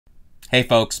Hey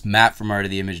folks, Matt from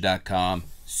artoftheimage.com.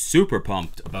 Super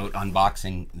pumped about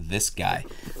unboxing this guy.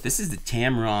 This is the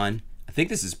Tamron, I think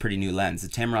this is a pretty new lens, the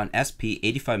Tamron SP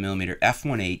 85mm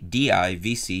f1.8 DI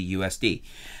VC USD.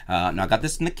 Now I got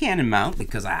this in the Canon mount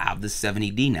because I have the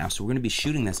 70D now, so we're going to be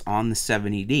shooting this on the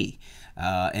 70D.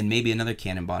 And maybe another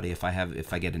Canon body if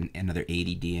I get another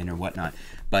 80D in or whatnot.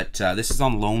 But this is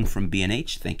on loan from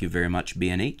B&H. Thank you very much,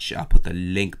 B&H. I'll put the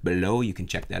link below. You can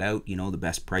check that out. You know, the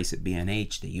best price at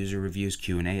B&H, the user reviews,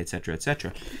 Q&A, etc.,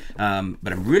 etc.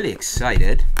 But I'm really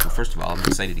excited. Well, first of all, I'm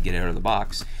excited to get it out of the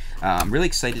box. I'm really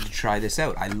excited to try this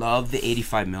out. I love the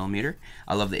 85mm.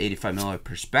 I love the 85mm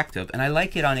perspective, and I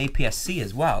like it on APS-C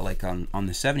as well, like on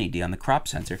the 70D, on the crop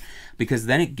sensor, because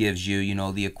then it gives you, you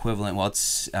know, the equivalent. Well,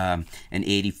 it's an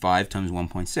 85 times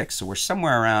 1.6, so we're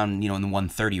somewhere around, you know, in the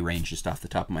 130 range, just off the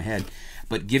top of my head,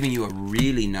 but giving you a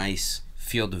really nice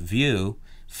field of view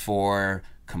for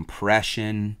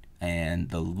compression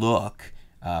and the look.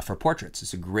 For portraits.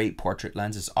 It's a great portrait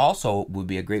lens. It also would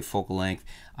be a great focal length.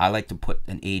 I like to put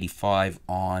an 85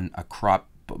 on a crop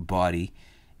body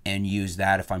and use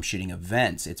that if I'm shooting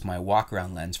events. It's my walk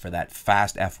around lens for that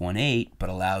fast f1.8, but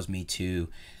allows me to,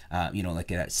 you know,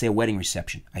 like say a wedding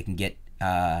reception. I can get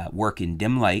work in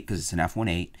dim light because it's an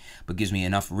f1.8, but gives me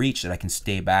enough reach that I can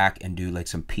stay back and do like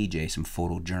some PJ, some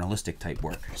photojournalistic type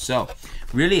work. So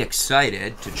really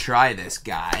excited to try this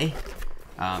guy.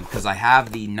 Because I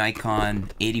have the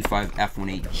Nikon 85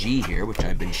 f1.8G here, which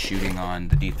I've been shooting on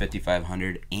the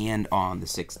D5500 and on the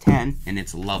 610, and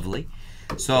it's lovely.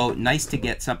 So nice to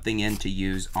get something in to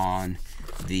use on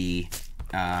the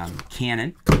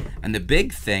Canon. And the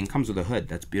big thing comes with a hood.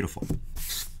 That's beautiful.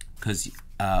 Because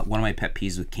one of my pet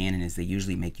peeves with Canon is they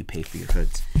usually make you pay for your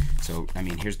hoods. So, I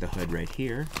mean, here's the hood right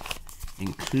here,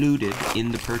 included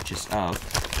in the purchase of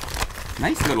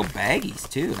nice little baggies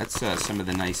too. That's some of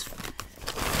the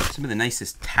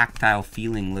nicest tactile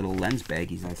feeling little lens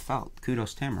baggies I've felt.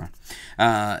 Kudos, Tamron.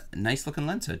 Nice looking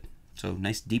lens hood. So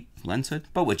nice deep lens hood,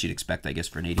 but what you'd expect, I guess,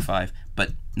 for an 85.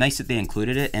 But nice that they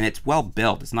included it, and it's well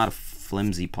built. It's not a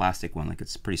flimsy plastic one. Like,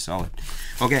 it's pretty solid.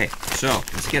 Okay, so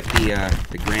let's get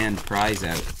the grand prize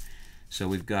out. So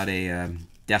we've got a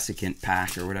desiccant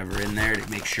pack or whatever in there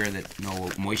to make sure that no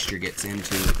moisture gets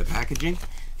into the packaging.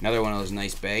 Another one of those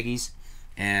nice baggies,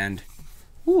 and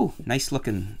ooh, nice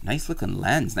looking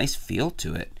lens, nice feel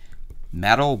to it.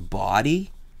 Metal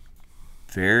body,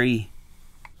 very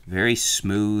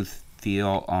smooth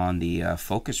feel on the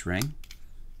focus ring.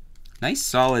 Nice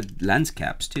solid lens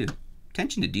caps too.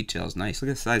 Attention to detail is nice. Look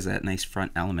at the size of that nice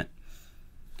front element.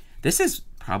 This is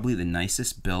probably the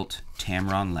nicest built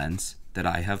Tamron lens that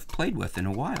I have played with in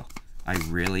a while. I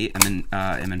really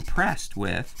am impressed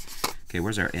with. Okay,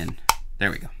 where's our in?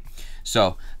 There we go.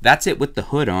 So that's it with the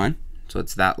hood on. So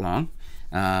it's that long.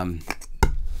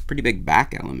 Pretty big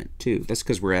back element too. That's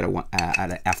because we're at a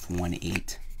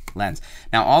f1.8 lens.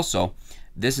 Now also,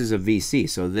 this is a VC,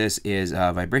 so this is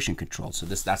vibration control. So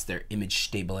that's their image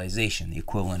stabilization, the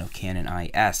equivalent of Canon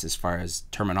IS as far as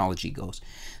terminology goes.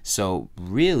 So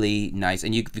really nice.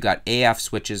 And you've got AF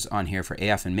switches on here for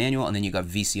AF and manual, and then you got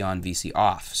VC on, VC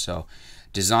off. So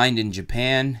designed in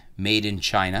Japan, made in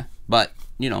China, but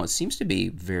you know, it seems to be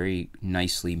very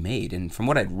nicely made. And from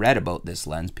what I'd read about this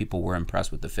lens, people were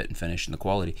impressed with the fit and finish and the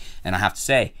quality. And I have to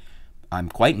say, I'm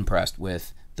quite impressed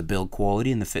with the build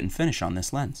quality and the fit and finish on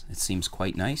this lens. It seems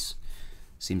quite nice.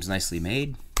 Seems nicely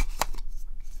made.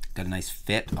 Got a nice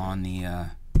fit on the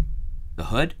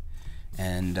hood,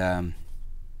 and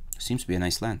seems to be a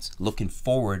nice lens. Looking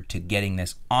forward to getting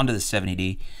this onto the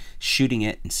 70D, shooting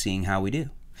it, and seeing how we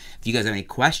do. If you guys have any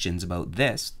questions about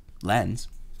this lens,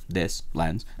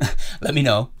 let me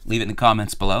know. Leave it in the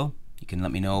comments below. You can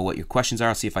let me know what your questions are.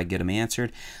 I'll see if I get them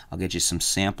answered. I'll get you some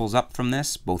samples up from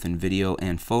this, both in video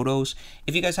and photos.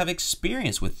 If you guys have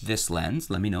experience with this lens,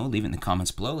 let me know. Leave it in the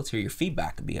comments below. Let's hear your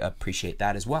feedback. I'd appreciate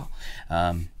that as well.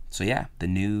 So yeah, the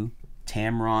new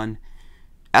Tamron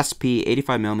SP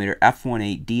 85mm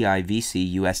f1.8 DI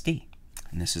VC USD.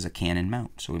 And this is a Canon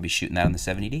mount, so we'll be shooting that on the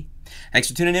 70D. Thanks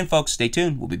for tuning in, folks. Stay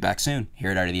tuned. We'll be back soon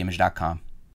here at artoftheimage.com.